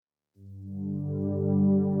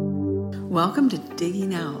Welcome to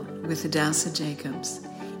Digging Out with Hadassah Jacobs.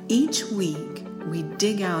 Each week, we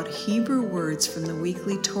dig out Hebrew words from the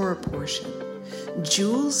weekly Torah portion,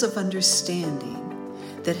 jewels of understanding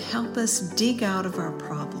that help us dig out of our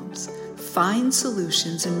problems, find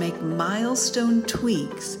solutions, and make milestone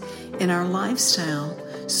tweaks in our lifestyle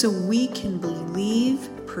so we can believe,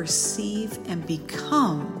 perceive, and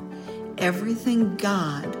become everything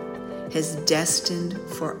God has destined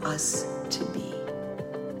for us to be.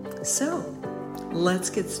 So,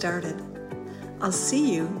 let's get started. I'll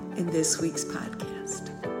see you in this week's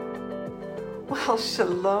podcast. Well,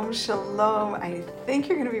 shalom, shalom. I think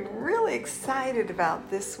you're going to be really excited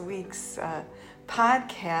about this week's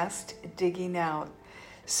podcast, Digging Out.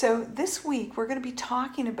 So this week, we're going to be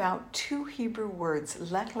talking about two Hebrew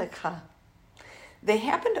words, Lech Lecha. They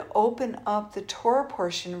happen to open up the Torah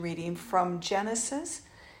portion reading from Genesis,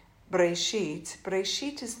 Bereshit.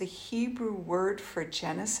 Bereshit is the Hebrew word for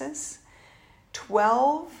Genesis,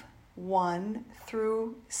 12:1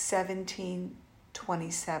 through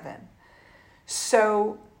 17:27.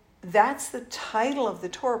 So that's the title of the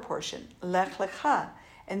Torah portion, Lech Lecha.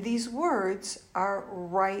 And these words are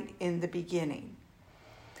right in the beginning.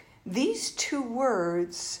 These two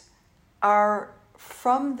words are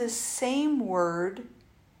from the same word,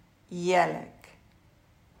 Yelek,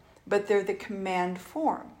 but they're the command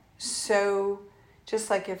form. So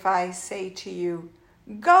just like if I say to you,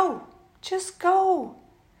 go, just go.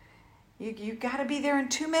 You got to be there in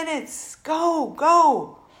 2 minutes. Go.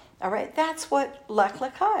 All right, that's what Lech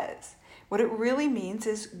Lecha is. What it really means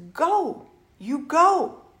is go. You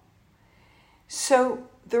go. So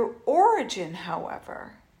the origin,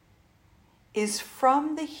 however, is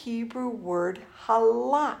from the Hebrew word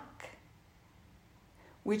halak,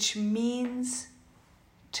 which means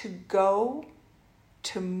to go,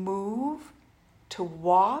 to move, to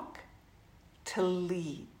walk, to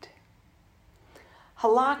lead.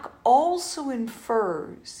 Halak also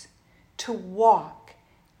infers to walk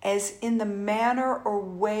as in the manner or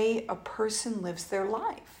way a person lives their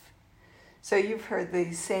life. So you've heard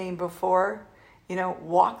the saying before,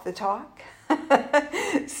 walk the talk.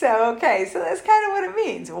 So that's kind of what it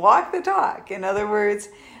means, walk the talk. In other words,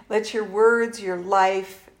 let your words, your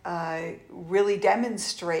life really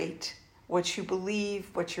demonstrate what you believe,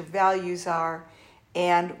 what your values are,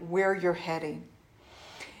 and where you're heading.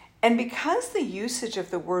 And because the usage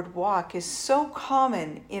of the word walk is so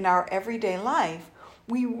common in our everyday life,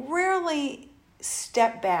 we rarely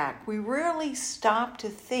step back. We rarely stop to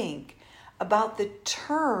think about the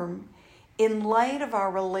term in light of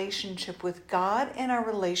our relationship with God and our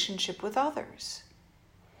relationship with others.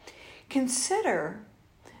 Consider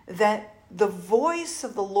that the voice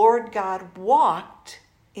of the Lord God walked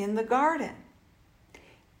in the garden.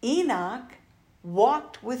 Enoch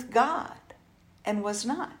walked with God and was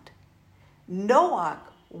not. Noah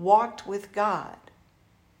walked with God.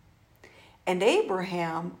 And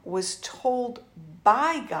Abraham was told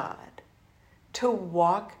by God to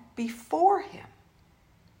walk before him.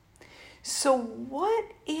 So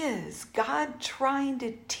what is God trying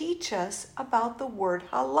to teach us about the word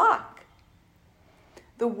halak?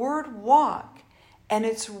 The word walk and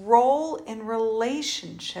its role in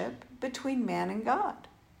relationship between man and God.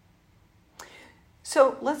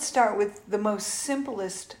 So let's start with the most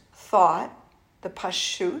simplest thought, the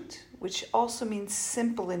pashut, which also means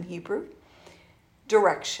simple in Hebrew,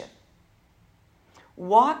 direction.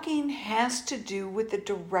 Walking has to do with the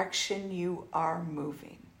direction you are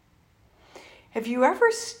moving. Have you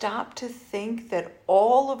ever stopped to think that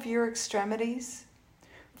all of your extremities,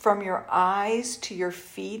 from your eyes to your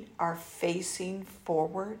feet, are facing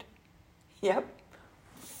forward? Yep,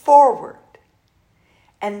 forward.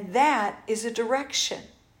 And that is a direction.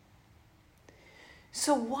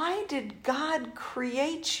 So why did God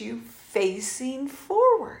create you facing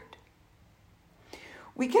forward?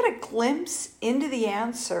 We get a glimpse into the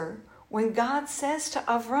answer when God says to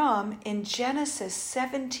Avram in Genesis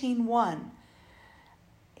 17:1,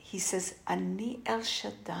 he says, Ani El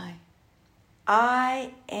Shaddai.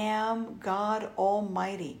 I am God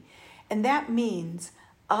Almighty. And that means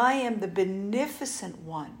I am the beneficent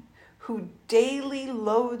one who daily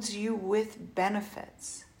loads you with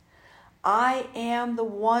benefits. I am the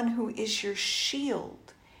one who is your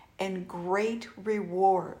shield and great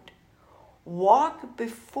reward. Walk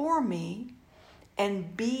before me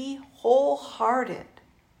and be wholehearted.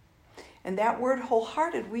 And that word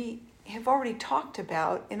wholehearted we have already talked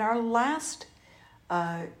about in our last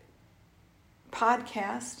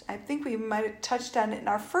podcast. I think we might have touched on it in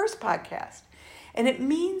our first podcast. And it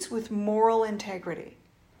means with moral integrity.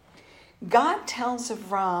 God tells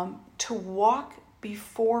Avram to walk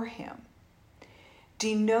before him,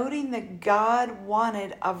 denoting that God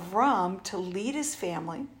wanted Avram to lead his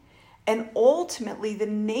family and ultimately the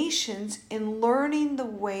nations in learning the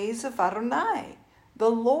ways of Adonai, the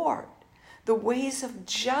Lord, the ways of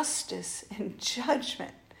justice and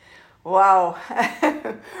judgment. Wow,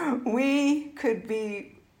 we could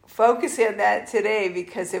be focusing on that today,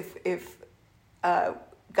 because if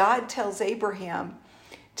God tells Abraham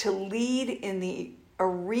to lead in the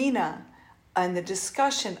arena and the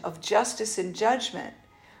discussion of justice and judgment,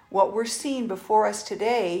 what we're seeing before us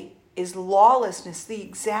today is lawlessness, the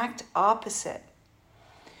exact opposite.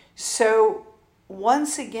 So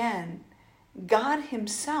once again, God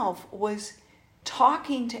himself was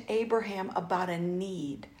talking to Abraham about a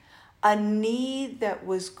need that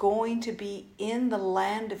was going to be in the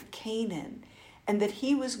land of Canaan, and that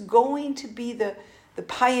he was going to be the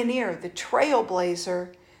pioneer, the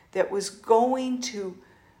trailblazer that was going to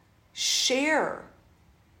share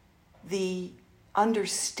the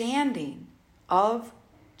understanding of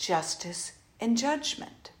justice and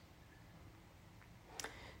judgment.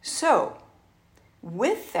 So,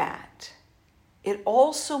 with that, it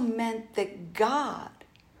also meant that God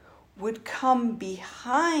would come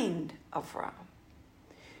behind Avram,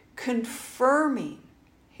 confirming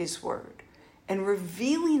his word and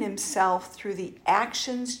revealing himself through the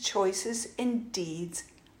actions, choices, and deeds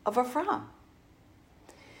of Avram.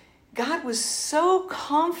 God was so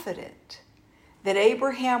confident that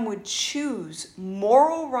Abraham would choose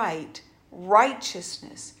moral right,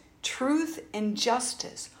 righteousness, truth, and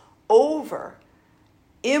justice over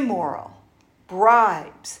immoral,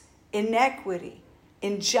 bribes, inequity,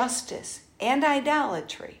 injustice, and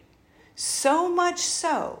idolatry. So much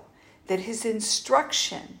so that his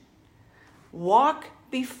instruction, walk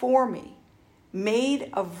before me,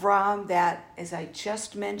 made Avram that, as I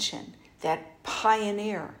just mentioned, that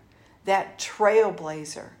pioneer, that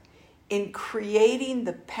trailblazer in creating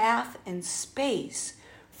the path and space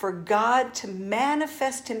for God to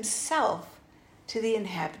manifest himself to the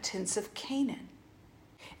inhabitants of Canaan.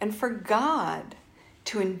 And for God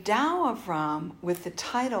to endow Avram with the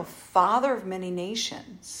title Father of Many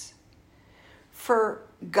Nations, for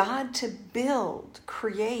God to build,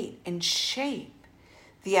 create, and shape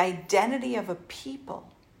the identity of a people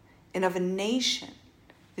and of a nation,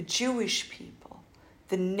 the Jewish people,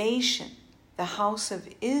 the nation, the house of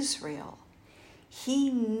Israel, he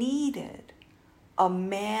needed a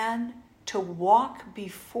man to walk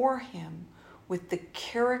before him with the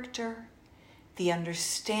character, the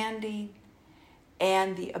understanding,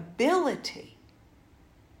 and the ability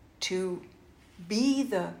to be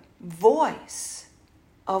the voice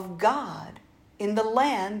of God in the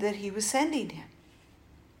land that he was sending him.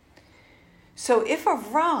 So if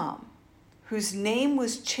Avram, whose name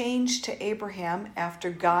was changed to Abraham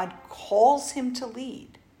after God calls him to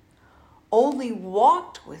lead, only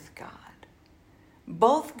walked with God,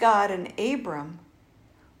 both God and Abram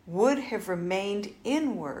would have remained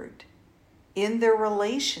inward in their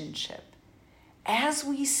relationship, as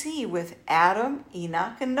we see with Adam,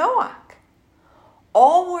 Enoch, and Noah.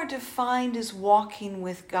 All were defined as walking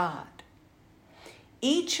with God,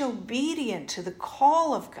 each obedient to the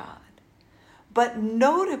call of God, but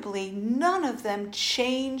notably none of them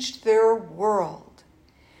changed their world.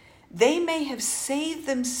 They may have saved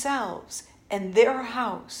themselves and their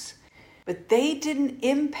house, but they didn't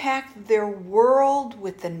impact their world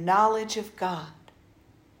with the knowledge of God.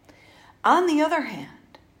 On the other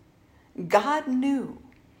hand, God knew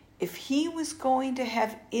if he was going to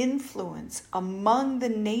have influence among the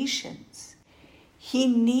nations, he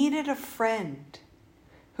needed a friend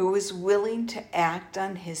who was willing to act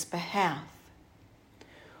on his behalf.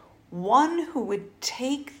 One who would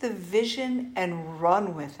take the vision and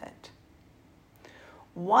run with it.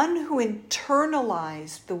 One who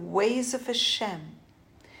internalized the ways of Hashem.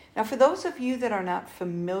 Now, for those of you that are not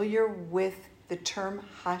familiar with the term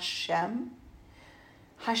Hashem,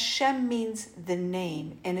 Hashem means the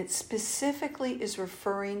name, and it specifically is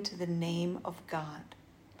referring to the name of God,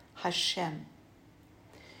 Hashem.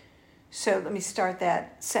 So let me start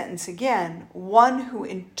that sentence again. One who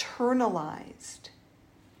internalized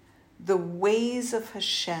the ways of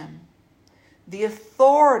Hashem, the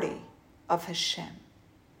authority of Hashem,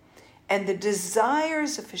 and the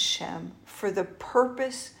desires of Hashem for the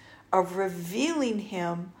purpose of revealing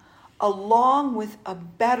him along with a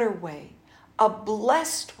better way, a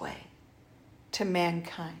blessed way to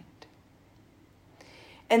mankind.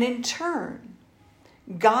 And in turn,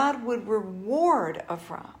 God would reward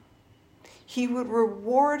Avram. He would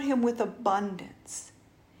reward him with abundance,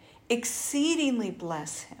 exceedingly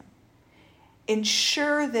bless him,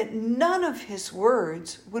 ensure that none of his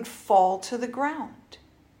words would fall to the ground.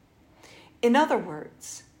 In other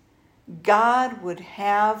words, God would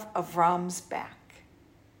have Avram's back.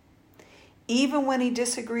 Even when he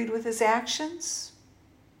disagreed with his actions,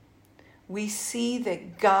 we see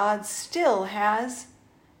that God still has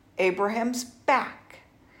Abraham's back.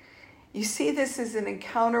 You see this as an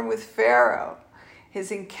encounter with Pharaoh,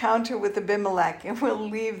 his encounter with Abimelech, and we'll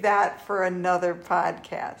leave that for another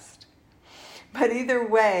podcast. But either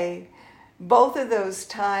way, both of those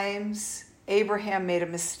times, Abraham made a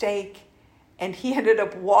mistake, and he ended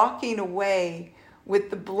up walking away with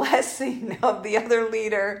the blessing of the other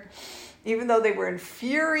leader. Even though they were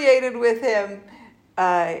infuriated with him,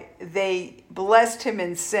 they blessed him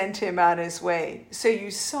and sent him on his way. So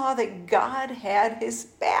you saw that God had his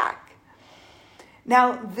back.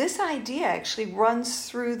 Now, this idea actually runs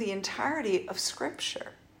through the entirety of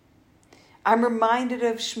Scripture. I'm reminded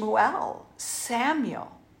of Shmuel,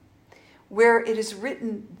 Samuel, where it is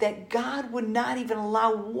written that God would not even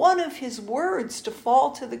allow one of his words to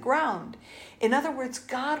fall to the ground. In other words,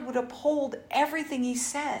 God would uphold everything he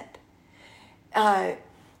said.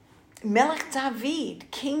 Melech David,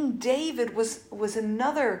 King David, was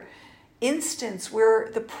another instance where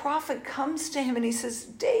the prophet comes to him and he says,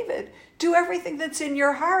 David, do everything that's in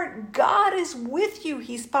your heart. God is with you.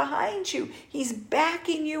 He's behind you. He's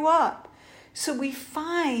backing you up. So we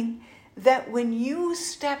find that when you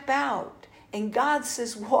step out and God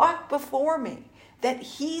says, walk before me, that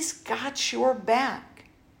he's got your back.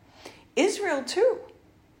 Israel too.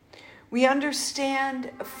 We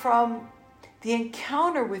understand from the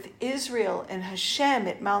encounter with Israel and Hashem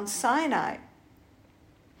at Mount Sinai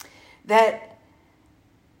that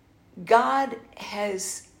God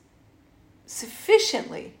has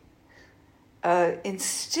sufficiently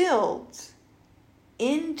instilled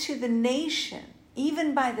into the nation,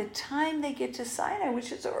 even by the time they get to Sinai,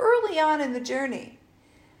 which is early on in the journey,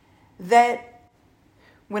 that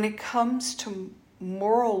when it comes to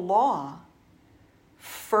moral law,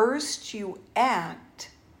 first you act,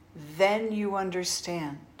 then you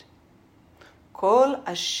understand. Kol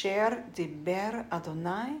asher diber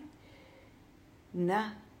Adonai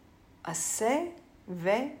na'aseh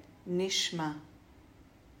ve'nishma.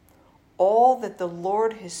 All that the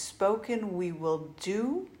Lord has spoken we will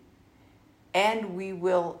do and we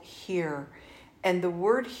will hear. And the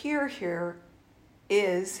word hear here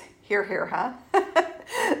is,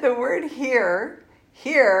 the word here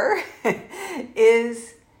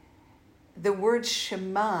is the word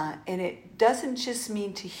Shema, and it doesn't just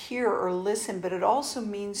mean to hear or listen, but it also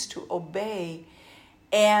means to obey.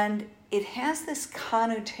 And it has this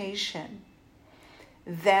connotation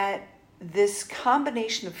that this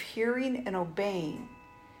combination of hearing and obeying,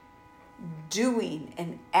 doing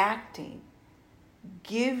and acting,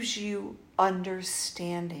 gives you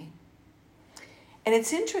understanding. And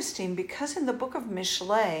it's interesting because in the book of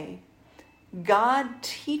Mishlei, God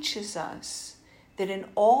teaches us that in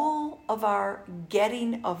all of our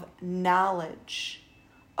getting of knowledge,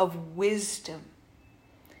 of wisdom,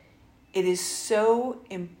 it is so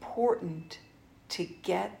important to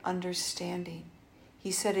get understanding.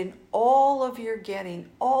 He said, in all of your getting,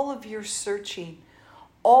 all of your searching,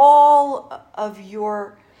 all of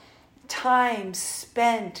your time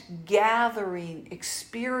spent gathering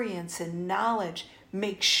experience and knowledge,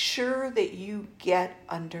 make sure that you get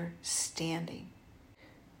understanding.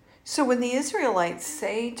 So when the Israelites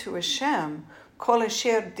say to Hashem, Kol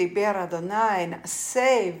asher diber Adonai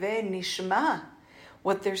na'aseh ve'nishma,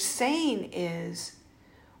 what they're saying is,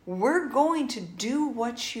 we're going to do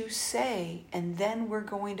what you say, and then we're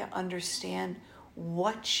going to understand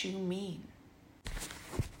what you mean.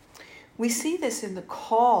 We see this in the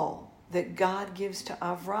call that God gives to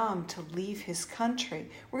Avram to leave his country.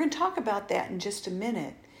 We're going to talk about that in just a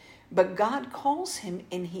minute. But God calls him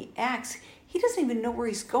and he acts. He doesn't even know where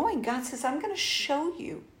he's going. God says, I'm going to show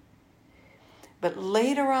you. But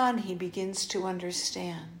later on, he begins to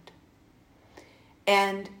understand.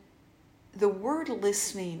 And the word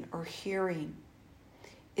listening or hearing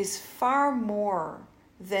is far more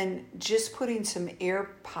than just putting some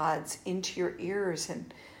AirPods into your ears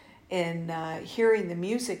and hearing the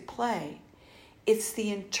music play. It's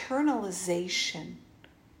the internalization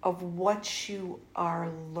of what you are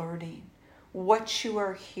learning, what you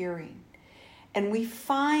are hearing. And we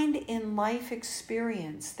find in life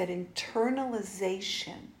experience that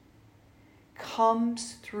internalization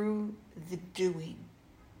comes through the doing.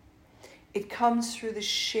 It comes through the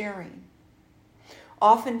sharing.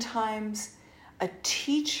 Oftentimes, a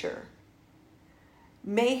teacher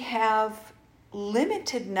may have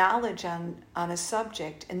limited knowledge on a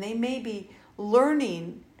subject, and they may be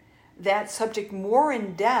learning that subject more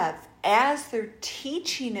in depth as they're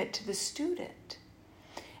teaching it to the student.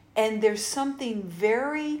 And there's something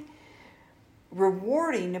very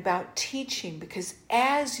rewarding about teaching, because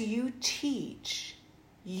as you teach,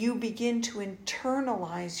 you begin to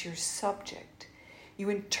internalize your subject. You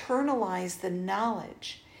internalize the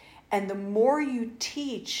knowledge. And the more you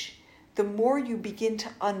teach, the more you begin to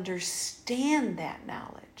understand that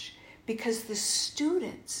knowledge. Because the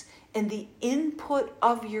students and the input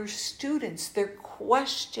of your students, their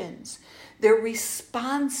questions, their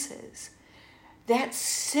responses, that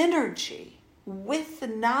synergy with the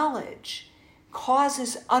knowledge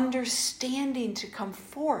causes understanding to come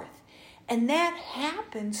forth. And that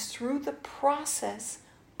happens through the process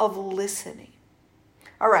of listening.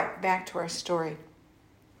 All right, back to our story.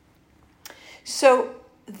 So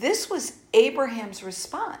this was Abraham's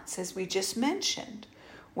response, as we just mentioned,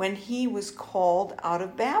 when he was called out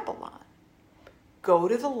of Babylon. Go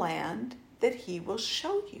to the land that he will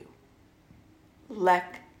show you.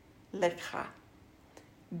 Lek lecha.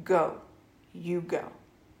 Go, you go.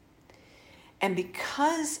 And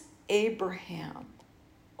because Abraham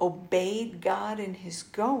obeyed God in his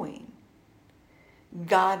going,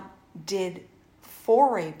 God did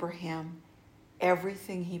for Abraham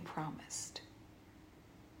everything he promised.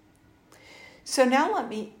 So now let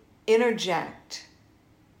me interject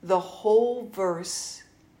the whole verse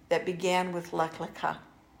that began with Lek lecha,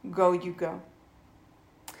 go you go.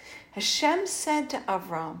 Hashem said to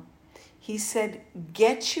Avram, he said,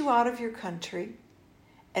 get you out of your country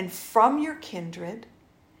and from your kindred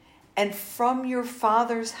and from your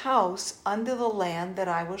father's house unto the land that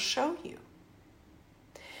I will show you.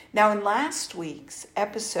 Now in last week's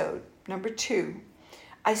episode, number 2,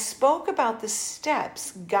 I spoke about the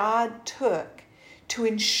steps God took to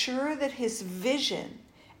ensure that his vision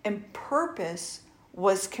and purpose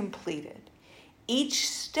was completed. Each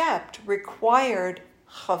step required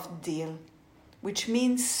chavdil, which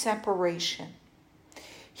means separation.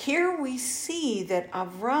 Here we see that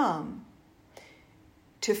Avram,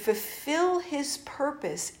 to fulfill his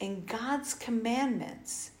purpose in God's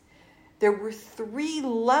commandments, there were 3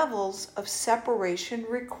 levels of separation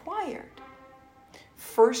required.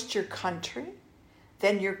 First your country,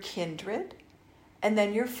 then your kindred, and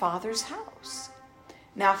then your father's house.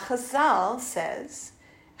 Now Chazal says,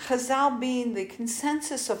 Chazal being the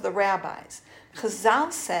consensus of the rabbis,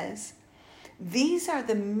 Chazal says, these are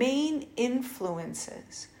the main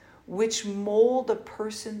influences which mold a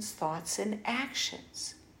person's thoughts and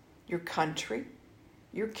actions. Your country,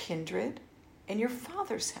 your kindred, and your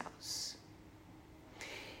father's house.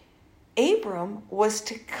 Abram was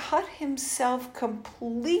to cut himself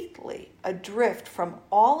completely adrift from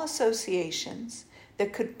all associations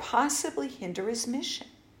that could possibly hinder his mission.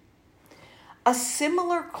 A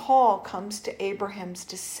similar call comes to Abraham's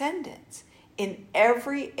descendants in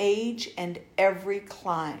every age and every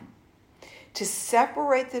clime, to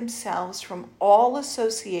separate themselves from all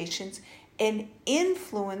associations and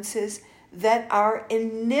influences that are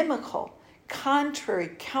inimical, contrary,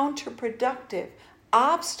 counterproductive,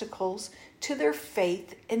 obstacles to their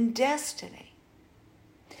faith and destiny.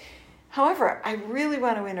 However, I really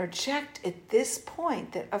want to interject at this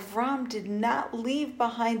point that Avram did not leave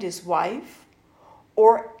behind his wife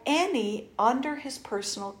or any under his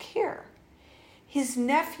personal care. His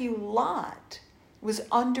nephew Lot was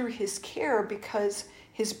under his care because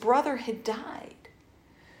his brother had died.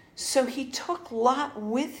 So he took Lot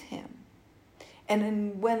with him.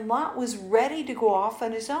 And when Lot was ready to go off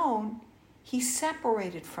on his own, he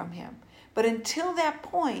separated from him. But until that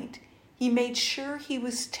point, he made sure he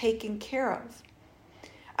was taken care of.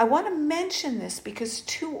 I want to mention this because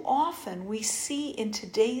too often we see in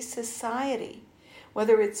today's society,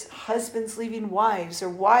 whether it's husbands leaving wives or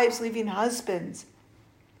wives leaving husbands,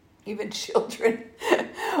 even children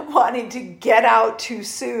wanting to get out too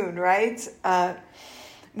soon, right?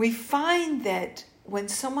 We find that when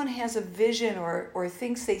someone has a vision or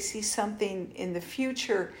thinks they see something in the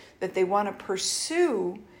future that they want to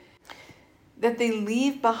pursue, that they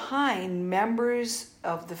leave behind members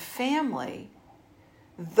of the family,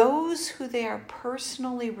 those who they are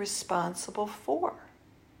personally responsible for.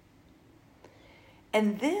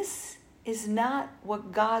 And this is not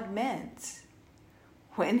what God meant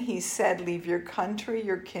when he said, leave your country,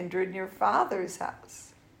 your kindred, and your father's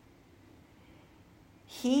house.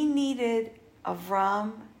 He needed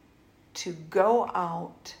Avram to go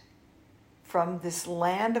out from this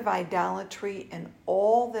land of idolatry and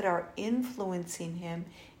all that are influencing him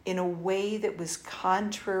in a way that was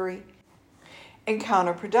contrary and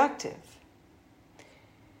counterproductive.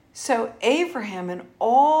 So Abraham, in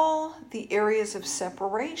all the areas of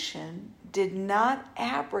separation, did not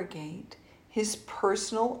abrogate his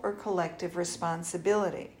personal or collective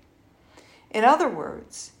responsibility. In other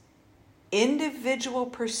words, individual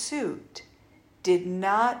pursuit did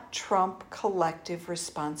not trump collective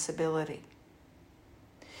responsibility.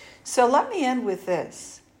 So let me end with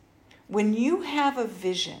this. When you have a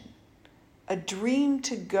vision, a dream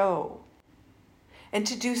to go, and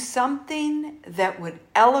to do something that would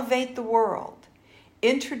elevate the world,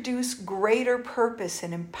 introduce greater purpose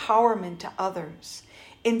and empowerment to others,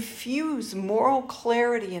 infuse moral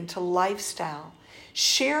clarity into lifestyle,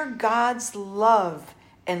 share God's love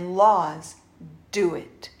and laws, do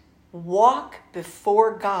it. Walk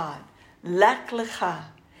before God, lech lecha,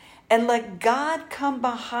 and let God come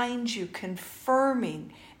behind you,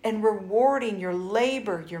 confirming and rewarding your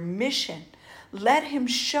labor, your mission. Let him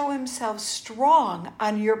show himself strong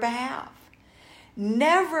on your behalf.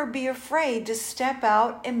 Never be afraid to step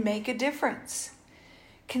out and make a difference.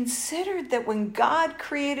 Consider that when God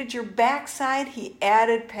created your backside, he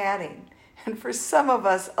added padding. And for some of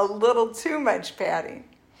us, a little too much padding.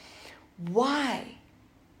 Why?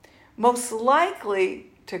 Most likely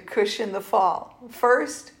to cushion the fall.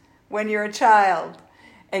 First, when you're a child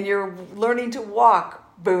and you're learning to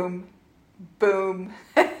walk, boom, boom.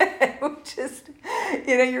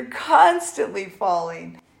 You're constantly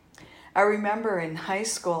falling. I remember in high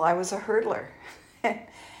school, I was a hurdler.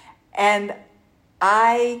 And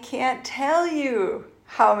I can't tell you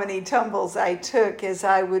how many tumbles I took as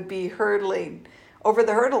I would be hurdling over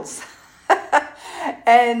the hurdles.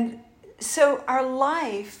 And so our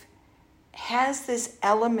life has this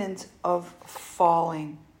element of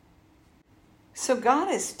falling. So God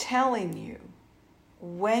is telling you,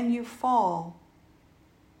 when you fall,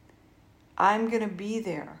 I'm going to be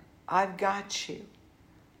there. I've got you.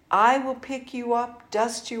 I will pick you up,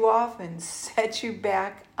 dust you off, and set you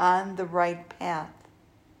back on the right path.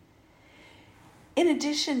 In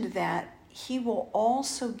addition to that, he will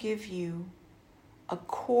also give you a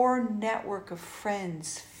core network of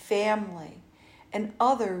friends, family, and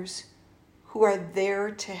others who are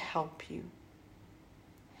there to help you.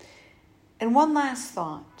 And one last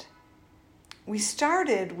thought. We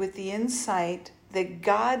started with the insight that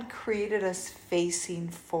God created us facing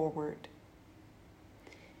forward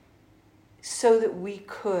so that we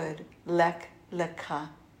could, lech lecha,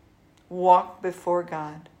 walk before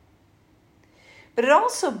God. But it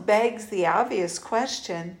also begs the obvious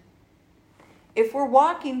question, if we're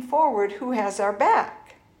walking forward, who has our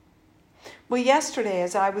back? Well, yesterday,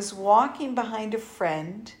 as I was walking behind a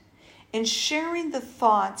friend and sharing the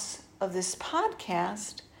thoughts of this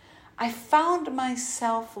podcast, I found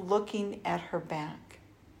myself looking at her back.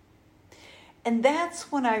 And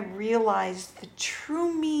that's when I realized the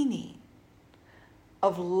true meaning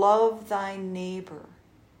of love thy neighbor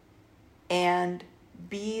and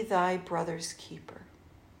be thy brother's keeper.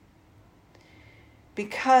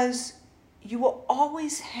 Because you will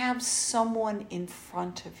always have someone in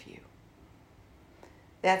front of you.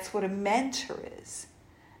 That's what a mentor is.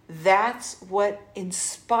 That's what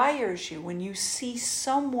inspires you when you see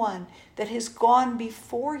someone that has gone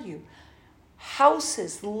before you.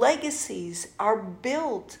 Houses, legacies are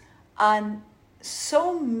built on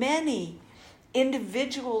so many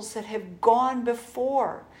individuals that have gone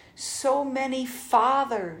before, so many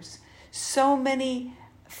fathers, so many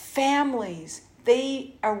families.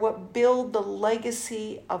 They are what build the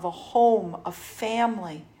legacy of a home, a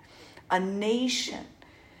family, a nation.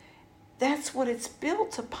 That's what it's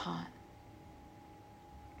built upon.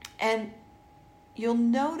 And you'll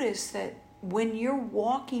notice that when you're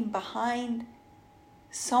walking behind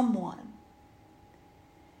someone,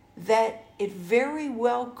 that it very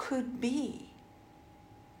well could be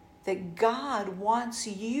that God wants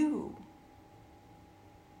you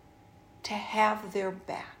to have their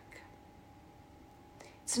back.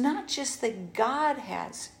 It's not just that God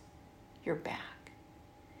has your back,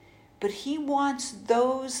 but he wants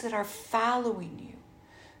those that are following you,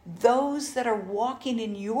 those that are walking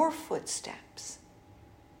in your footsteps,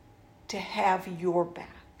 to have your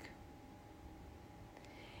back.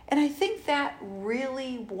 And I think that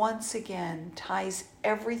really, once again, ties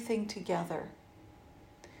everything together.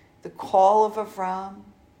 The call of Avram,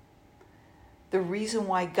 the reason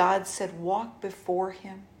why God said walk before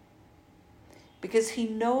him, because he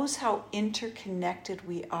knows how interconnected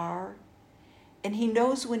we are, and he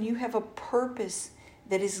knows when you have a purpose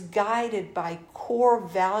that is guided by core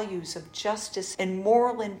values of justice and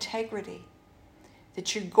moral integrity,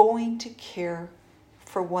 that you're going to care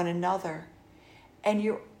for one another, and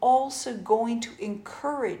you're also going to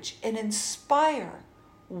encourage and inspire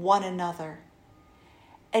one another.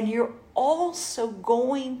 And you're also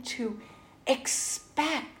going to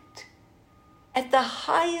expect at the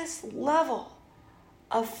highest level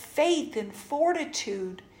of faith and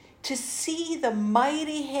fortitude to see the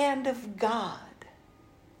mighty hand of God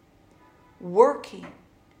working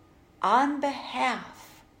on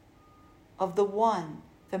behalf of the one,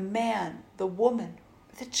 the man, the woman,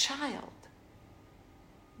 the child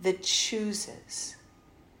that chooses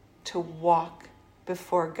to walk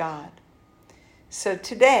before God. So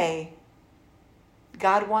today,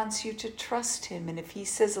 God wants you to trust him. And if he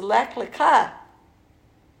says, Lech lecha,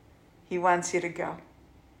 he wants you to go.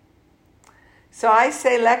 So I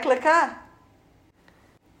say, Lech lecha.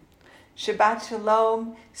 Shabbat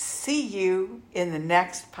Shalom. See you in the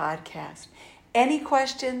next podcast. Any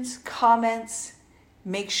questions, comments,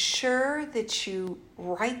 make sure that you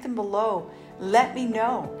write them below. Let me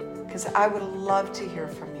know, because I would love to hear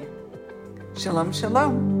from you. Shalom,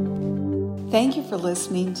 shalom. Thank you for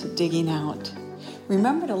listening to Digging Out.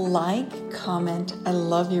 Remember to like, comment. I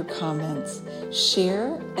love your comments.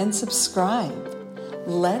 Share and subscribe.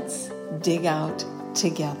 Let's dig out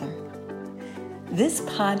together. This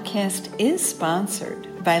podcast is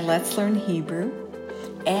sponsored by Let's Learn Hebrew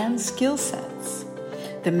and Skill Sets,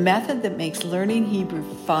 the method that makes learning Hebrew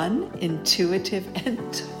fun, intuitive,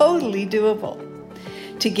 and totally doable.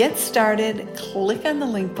 To get started, click on the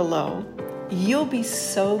link below. You'll be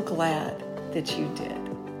so glad that you did.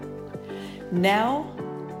 Now,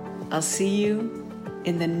 I'll see you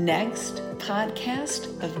in the next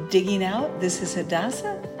podcast of Digging Out. This is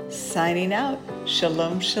Hadassah signing out.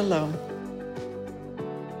 Shalom, shalom.